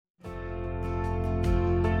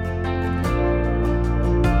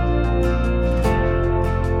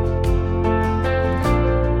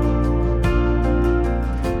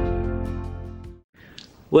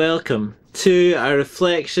Welcome to our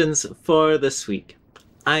reflections for this week.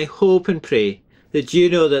 I hope and pray that you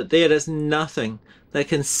know that there is nothing that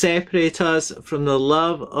can separate us from the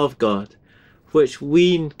love of God, which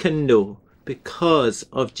we can know because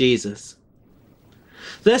of Jesus.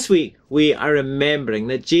 This week we are remembering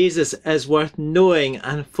that Jesus is worth knowing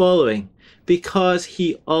and following because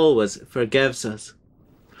he always forgives us.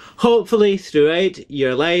 Hopefully throughout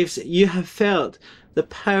your lives you have felt the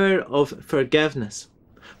power of forgiveness,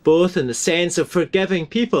 both in the sense of forgiving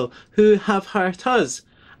people who have hurt us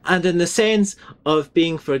and in the sense of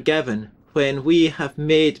being forgiven when we have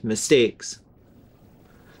made mistakes.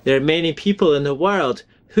 There are many people in the world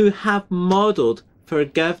who have modelled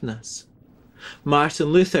forgiveness. Martin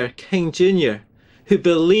Luther King Jr., who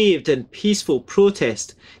believed in peaceful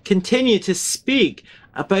protest, continued to speak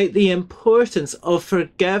about the importance of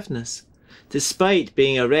forgiveness despite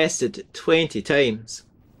being arrested 20 times.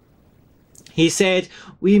 He said,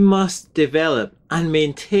 we must develop and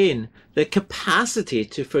maintain the capacity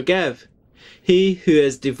to forgive. He who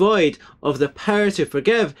is devoid of the power to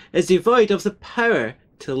forgive is devoid of the power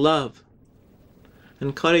to love.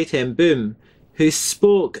 And Corrie ten Boom, who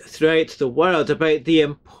spoke throughout the world about the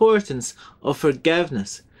importance of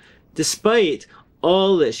forgiveness, despite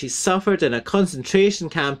all that she suffered in a concentration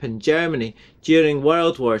camp in Germany during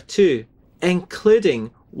World War II,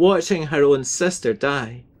 including watching her own sister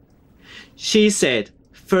die. She said,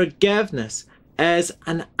 forgiveness is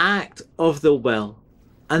an act of the will,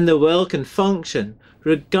 and the will can function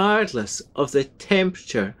regardless of the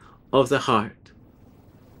temperature of the heart.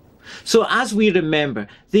 So as we remember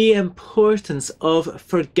the importance of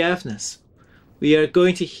forgiveness, we are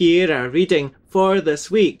going to hear our reading for this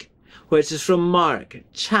week, which is from Mark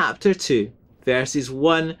chapter 2, verses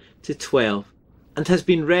 1 to 12, and has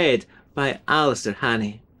been read by Alistair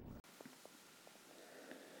Hannay.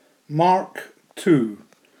 Mark 2,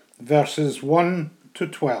 verses 1 to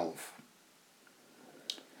 12.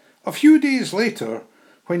 A few days later,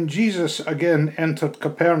 when Jesus again entered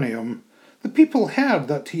Capernaum, the people heard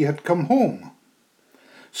that he had come home.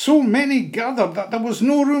 So many gathered that there was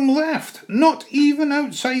no room left, not even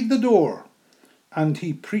outside the door, and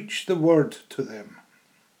he preached the word to them.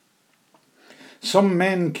 Some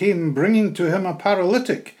men came bringing to him a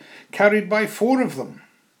paralytic, carried by 4 of them.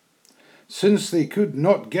 Since they could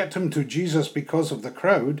not get him to Jesus because of the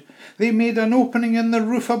crowd, they made an opening in the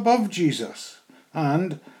roof above Jesus,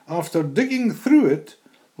 and, after digging through it,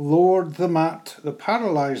 lowered the mat the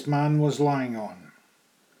paralyzed man was lying on.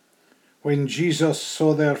 When Jesus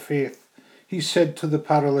saw their faith, he said to the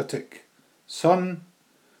paralytic, "Son,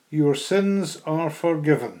 your sins are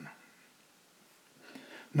forgiven."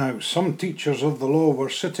 Now some teachers of the law were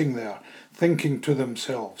sitting there, thinking to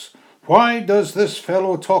themselves, "Why does this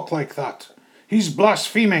fellow talk like that? He's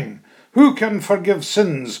blaspheming. Who can forgive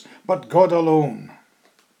sins but God alone?"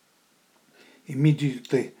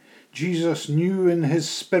 Immediately, Jesus knew in his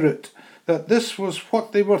spirit that this was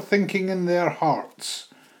what they were thinking in their hearts,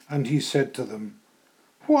 and he said to them,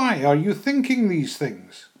 "Why are you thinking these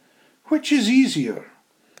things? Which is easier,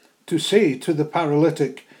 to say to the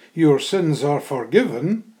paralytic, 'Your sins are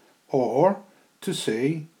forgiven,' or to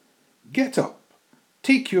say, 'Get up,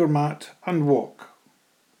 take your mat and walk'?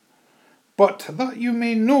 But that you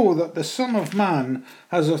may know that the Son of Man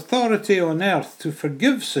has authority on earth to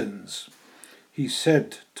forgive sins," he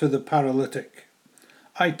said to the paralytic,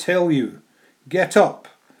 "I tell you, get up,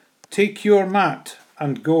 take your mat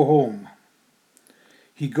and go home."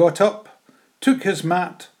 He got up, took his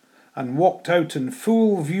mat, and walked out in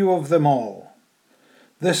full view of them all.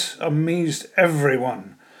 This amazed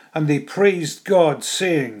everyone, and they praised God,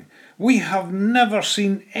 saying, "We have never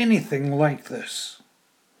seen anything like this."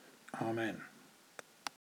 Amen.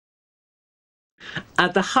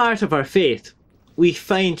 At the heart of our faith, we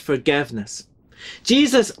find forgiveness.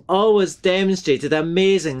 Jesus always demonstrated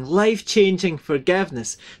amazing, life-changing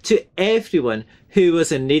forgiveness to everyone who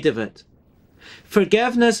was in need of it.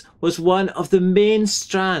 Forgiveness was one of the main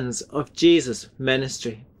strands of Jesus'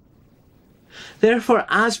 ministry. Therefore,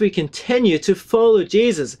 as we continue to follow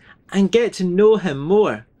Jesus and get to know him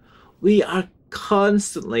more, we are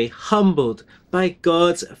constantly humbled by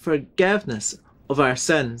God's forgiveness of our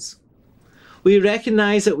sins. We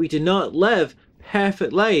recognize that we do not live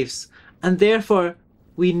perfect lives, and therefore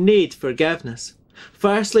we need forgiveness.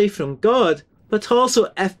 Firstly from God, but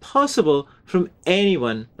also, if possible, from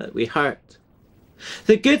anyone that we hurt.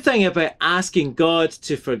 The good thing about asking God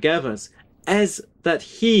to forgive us is that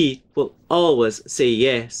he will always say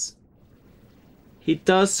yes. He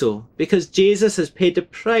does so because Jesus has paid the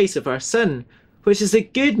price of our sin, which is the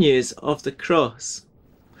good news of the cross.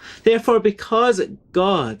 Therefore, because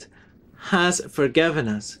God has forgiven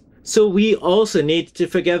us, so we also need to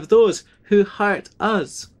forgive those who hurt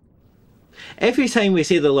us. Every time we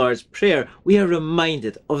say the Lord's Prayer, we are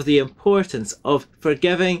reminded of the importance of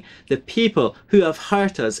forgiving the people who have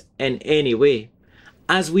hurt us in any way,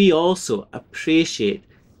 as we also appreciate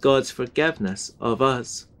God's forgiveness of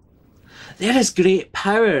us. There is great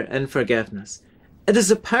power in forgiveness. It is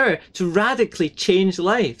the power to radically change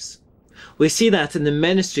lives. We see that in the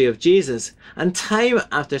ministry of Jesus, and time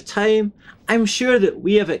after time, I'm sure that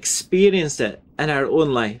we have experienced it in our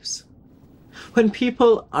own lives. When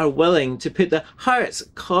people are willing to put the hurts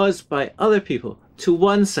caused by other people to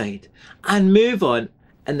one side and move on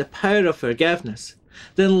in the power of forgiveness,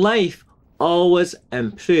 then life always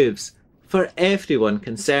improves for everyone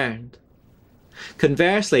concerned.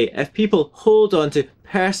 Conversely, if people hold on to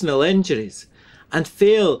personal injuries and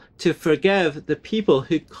fail to forgive the people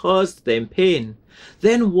who caused them pain,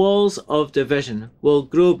 then walls of division will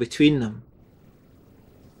grow between them.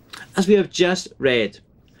 As we have just read,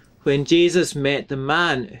 when Jesus met the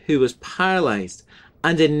man who was paralyzed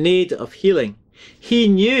and in need of healing, he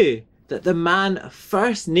knew that the man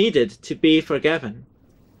first needed to be forgiven.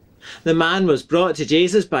 The man was brought to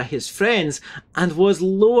Jesus by his friends and was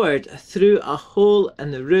lowered through a hole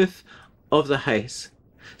in the roof of the house,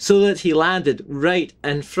 so that he landed right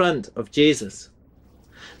in front of Jesus.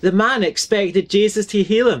 The man expected Jesus to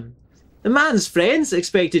heal him. The man's friends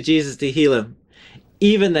expected Jesus to heal him.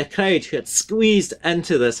 Even the crowd who had squeezed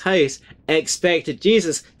into this house expected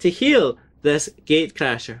Jesus to heal this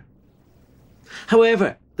gatecrasher.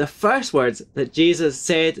 However, the first words that Jesus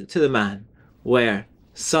said to the man were,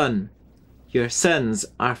 "Son, your sins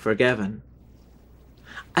are forgiven."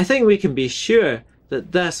 I think we can be sure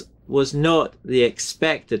that this was not the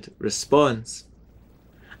expected response.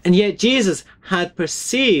 And yet Jesus had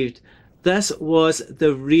perceived this was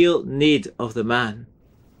the real need of the man.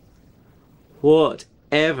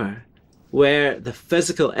 Whatever were the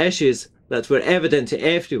physical issues that were evident to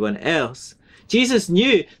everyone else, Jesus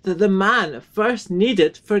knew that the man first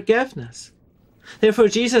needed forgiveness. Therefore,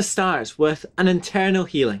 Jesus starts with an internal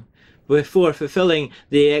healing before fulfilling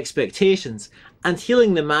the expectations and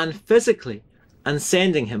healing the man physically and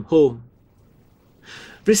sending him home.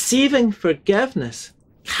 Receiving forgiveness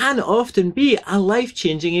can often be a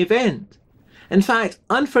life-changing event. In fact,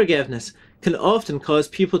 unforgiveness can often cause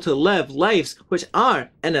people to live lives which are,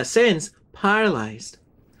 in a sense, paralysed.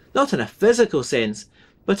 Not in a physical sense,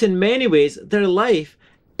 but in many ways their life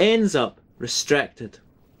ends up restricted.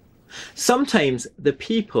 Sometimes the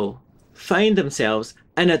people find themselves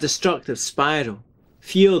in a destructive spiral,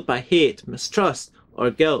 fueled by hate, mistrust, or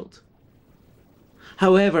guilt.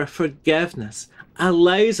 However, forgiveness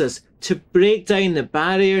allows us to break down the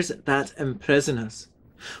barriers that imprison us,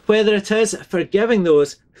 whether it is forgiving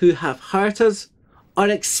those who have hurt us or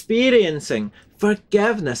experiencing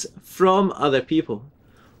forgiveness from other people.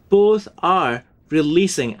 Both are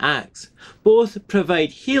releasing acts. Both provide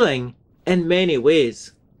healing in many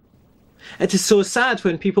ways. It is so sad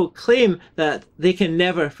when people claim that they can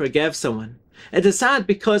never forgive someone. It is sad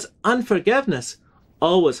because unforgiveness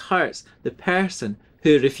always hurts the person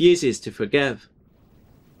who refuses to forgive.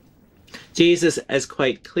 Jesus is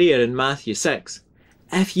quite clear in Matthew 6.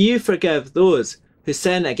 If you forgive those who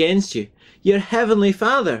sin against you, your heavenly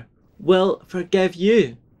Father will forgive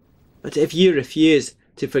you. But if you refuse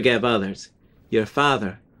to forgive others, your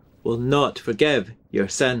Father will not forgive your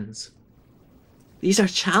sins. These are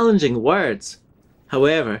challenging words.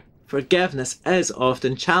 However, forgiveness is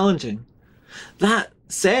often challenging. That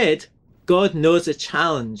said, God knows the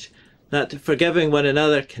challenge that forgiving one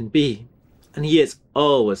another can be, and He is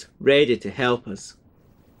always ready to help us.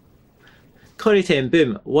 Corrie ten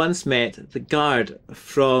Boom once met the guard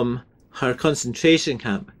from her concentration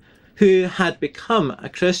camp who had become a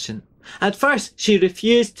Christian. At first, she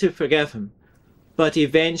refused to forgive him, but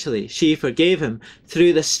eventually she forgave him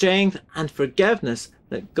through the strength and forgiveness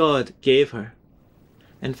that God gave her.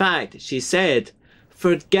 In fact, she said,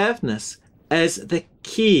 forgiveness is the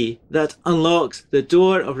key that unlocks the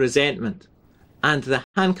door of resentment and the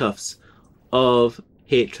handcuffs of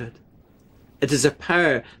hatred. It is a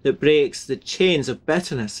power that breaks the chains of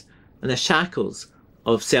bitterness and the shackles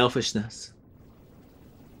of selfishness.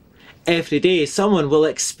 Every day, someone will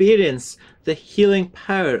experience the healing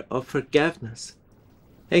power of forgiveness.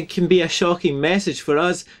 It can be a shocking message for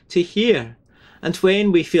us to hear, and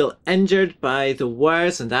when we feel injured by the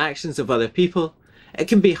words and actions of other people, it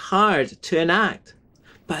can be hard to enact.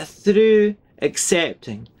 But through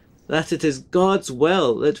accepting that it is God's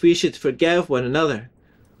will that we should forgive one another,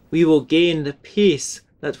 we will gain the peace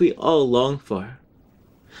that we all long for.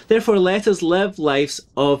 Therefore, let us live lives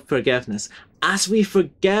of forgiveness as we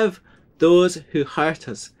forgive those who hurt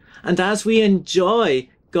us, and as we enjoy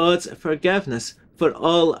God's forgiveness for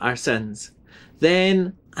all our sins,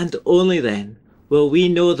 then and only then will we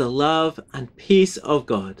know the love and peace of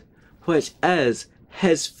God, which is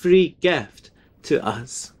his free gift to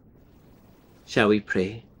us. Shall we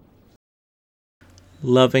pray?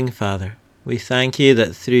 Loving Father, we thank you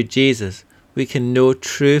that through Jesus we can know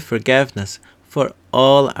true forgiveness for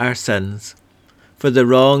all our sins, for the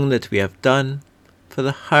wrong that we have done, for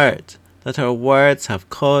the hurt that our words have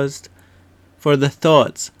caused, for the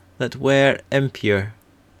thoughts that were impure,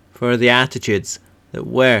 for the attitudes that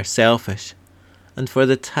were selfish, and for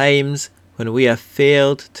the times when we have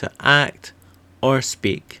failed to act or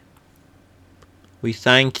speak. We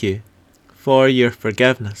thank you for your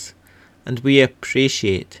forgiveness, and we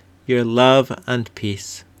appreciate your love and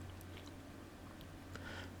peace.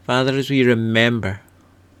 Father, as we remember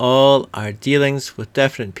all our dealings with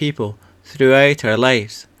different people throughout our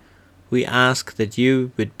lives, we ask that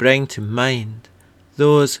you would bring to mind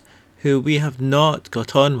those who we have not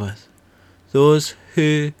got on with, those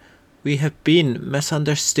who we have been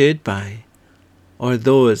misunderstood by, or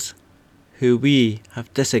those who we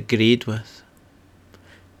have disagreed with.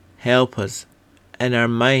 Help us in our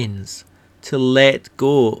minds to let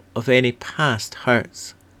go of any past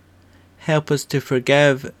hurts. Help us to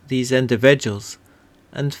forgive these individuals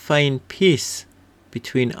and find peace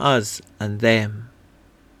between us and them.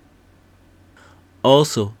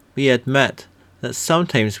 Also, we admit that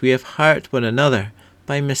sometimes we have hurt one another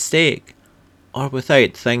by mistake or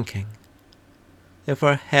without thinking.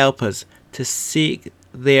 Therefore, help us to seek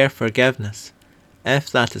their forgiveness,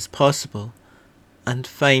 if that is possible, and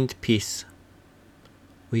find peace.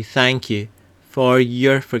 We thank you for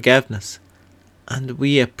your forgiveness, and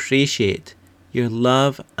we appreciate your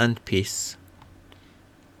love and peace.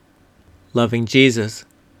 Loving Jesus,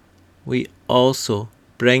 we also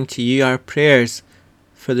bring to you our prayers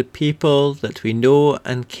for the people that we know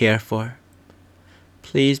and care for.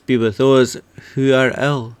 Please be with those who are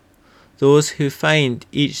ill, those who find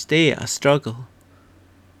each day a struggle,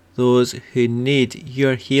 those who need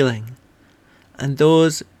your healing, and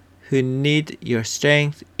those who need your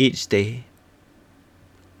strength each day.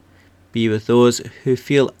 Be with those who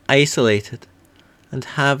feel isolated and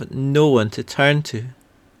have no one to turn to.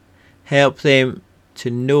 Help them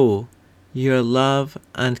to know your love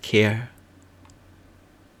and care.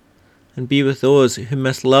 And be with those who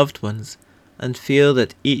miss loved ones and feel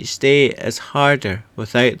that each day is harder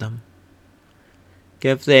without them.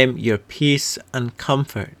 Give them your peace and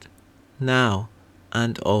comfort now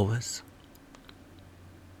and always.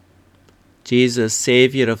 Jesus,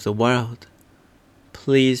 Saviour of the world,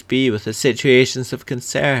 please be with the situations of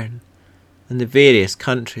concern in the various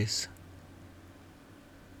countries.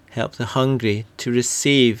 Help the hungry to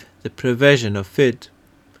receive the provision of food.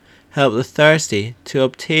 Help the thirsty to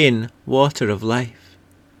obtain water of life.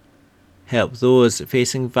 Help those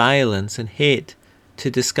facing violence and hate to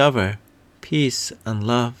discover peace and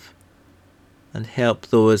love. And help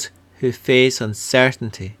those who face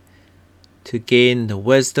uncertainty to gain the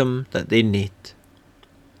wisdom that they need.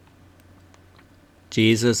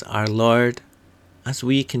 Jesus, our Lord, as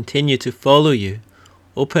we continue to follow you,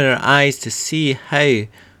 open our eyes to see how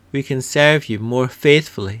we can serve you more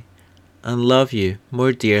faithfully and love you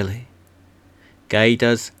more dearly. Guide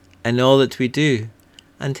us in all that we do,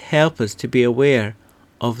 and help us to be aware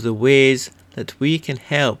of the ways that we can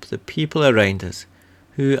help the people around us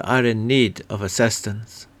who are in need of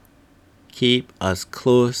assistance. Keep us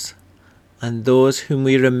close, and those whom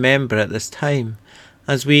we remember at this time,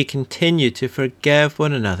 as we continue to forgive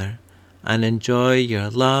one another and enjoy your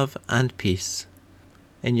love and peace.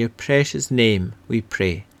 In your precious name we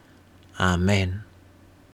pray. Amen.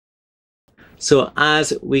 So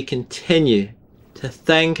as we continue to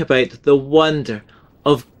think about the wonder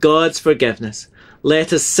of God's forgiveness,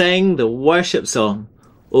 let us sing the worship song,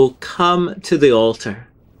 O Come to the Altar.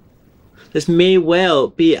 This may well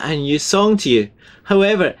be a new song to you.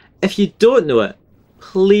 However, if you don't know it,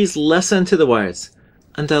 please listen to the words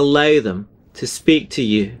and allow them to speak to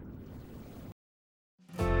you.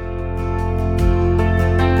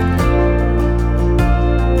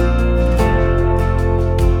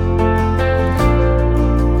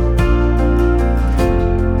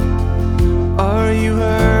 Are you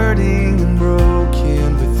hurting and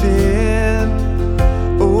broken within?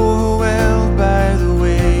 Overwhelmed by the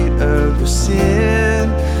weight of your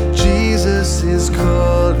sin? Jesus is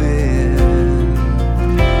calling.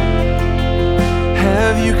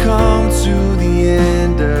 Have you come to the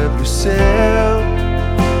end of yourself?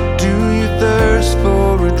 Do you thirst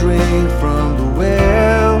for a drink from the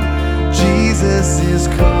well? Jesus is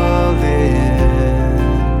calling.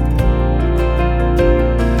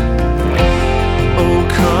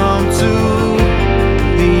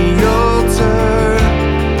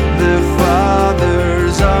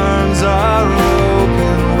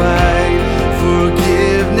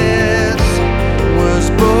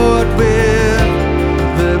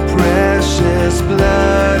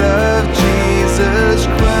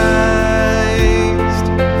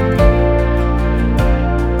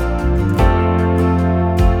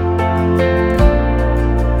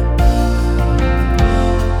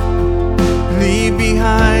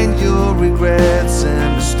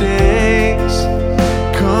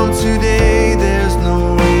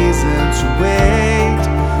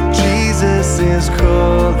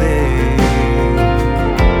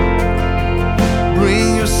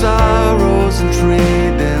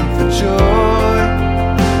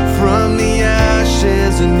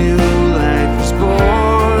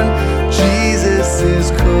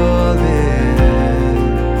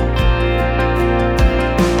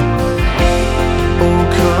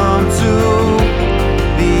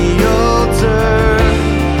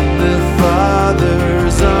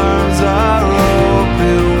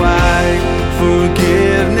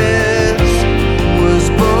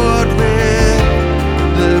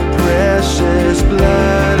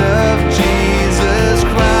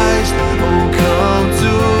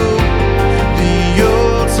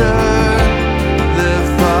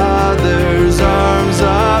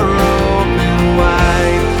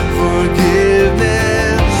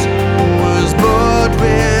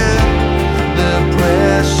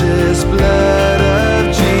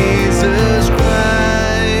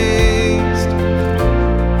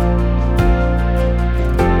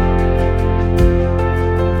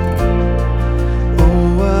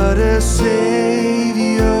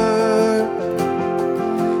 Savior?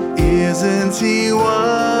 Isn't He wonderful?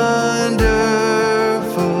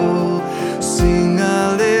 Sing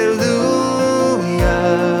hallelujah,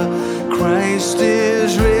 Christ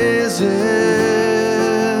is risen.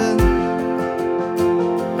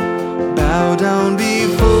 Bow down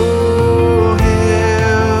before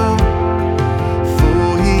Him,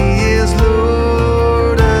 for He is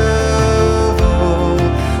Lord of all.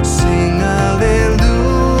 Sing hallelujah,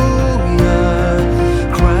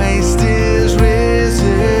 Christ is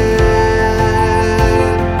risen.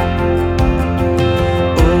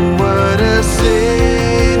 Oh, what a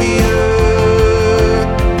Savior!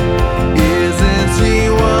 Isn't He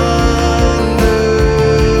wonderful?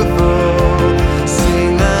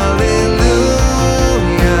 Sing hallelujah,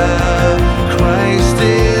 Christ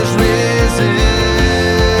is risen.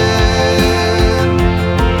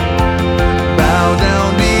 Bow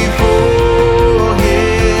down before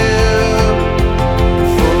Him,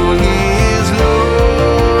 for He is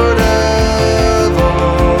Lord of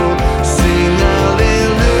all. Sing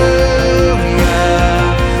hallelujah,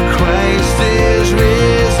 Christ is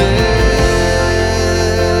risen.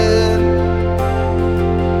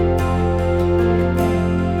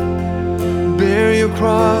 Bear your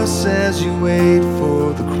cross as you wait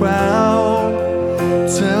for the crown.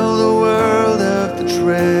 Tell the world of the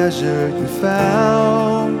treasure you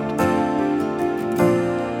found.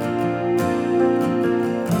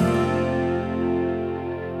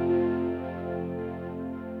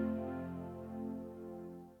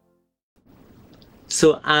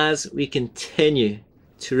 So as we continue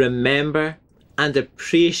to remember and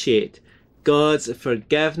appreciate God's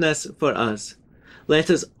forgiveness for us, let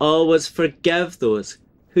us always forgive those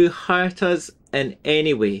who hurt us in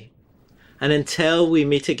any way. And until we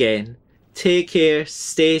meet again, take care,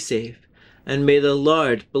 stay safe, and may the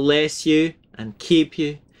Lord bless you and keep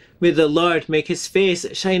you. May the Lord make His face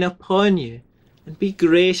shine upon you and be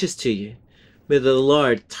gracious to you. May the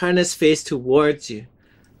Lord turn His face towards you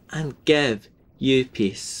and give you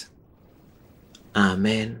peace.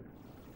 Amen.